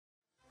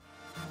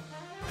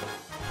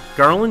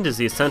Garland is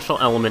the essential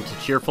element to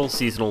cheerful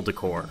seasonal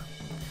decor.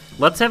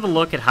 Let's have a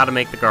look at how to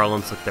make the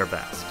garlands look their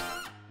best.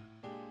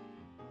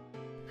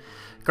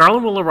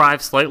 Garland will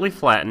arrive slightly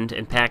flattened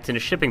and packed into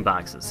shipping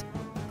boxes.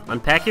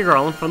 Unpack your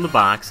garland from the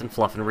box and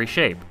fluff and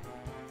reshape.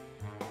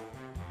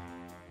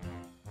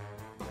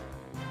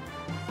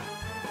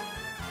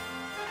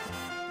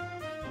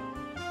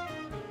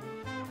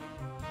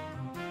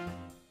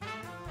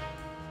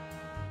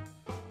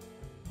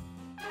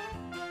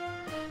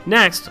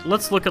 Next,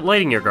 let's look at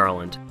lighting your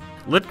garland.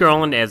 Lit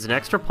garland adds an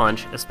extra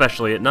punch,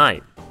 especially at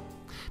night.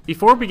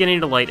 Before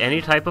beginning to light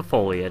any type of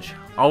foliage,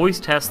 always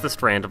test the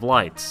strand of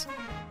lights.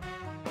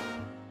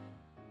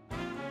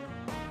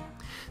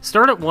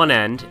 Start at one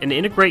end and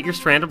integrate your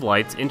strand of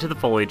lights into the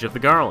foliage of the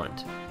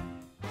garland.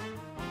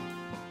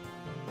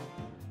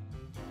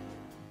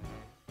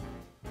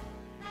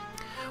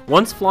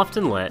 Once fluffed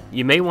and lit,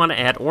 you may want to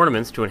add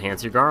ornaments to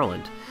enhance your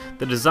garland.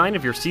 The design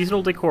of your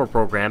seasonal decor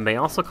program may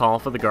also call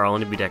for the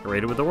garland to be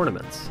decorated with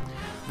ornaments.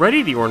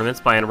 Ready the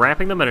ornaments by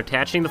unwrapping them and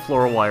attaching the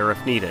floral wire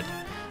if needed.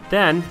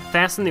 Then,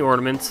 fasten the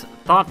ornaments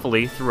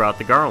thoughtfully throughout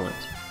the garland.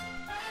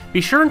 Be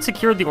sure and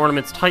secure the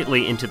ornaments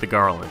tightly into the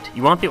garland.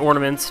 You want the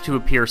ornaments to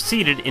appear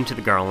seated into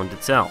the garland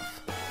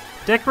itself.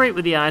 Decorate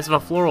with the eyes of a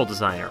floral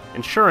designer,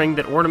 ensuring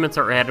that ornaments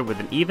are added with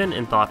an even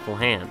and thoughtful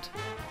hand.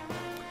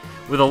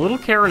 With a little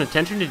care and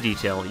attention to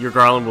detail, your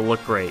garland will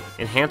look great,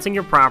 enhancing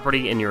your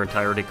property and your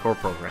entire decor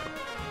program.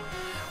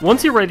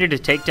 Once you're ready to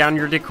take down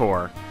your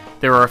decor,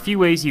 there are a few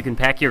ways you can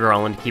pack your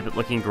garland to keep it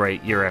looking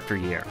great year after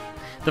year.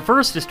 The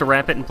first is to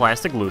wrap it in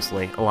plastic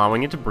loosely,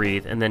 allowing it to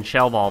breathe, and then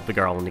shelve all of the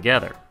garland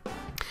together.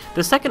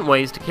 The second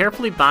way is to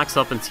carefully box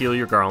up and seal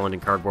your garland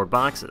in cardboard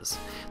boxes.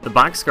 The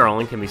boxed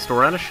garland can be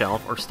stored on a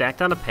shelf or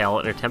stacked on a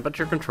pallet in a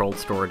temperature-controlled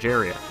storage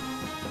area.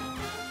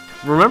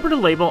 Remember to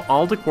label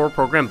all decor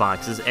program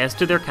boxes as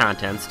to their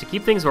contents to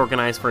keep things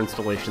organized for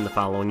installation the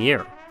following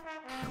year.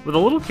 With a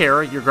little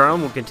care, your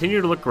garland will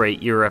continue to look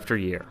great year after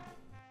year.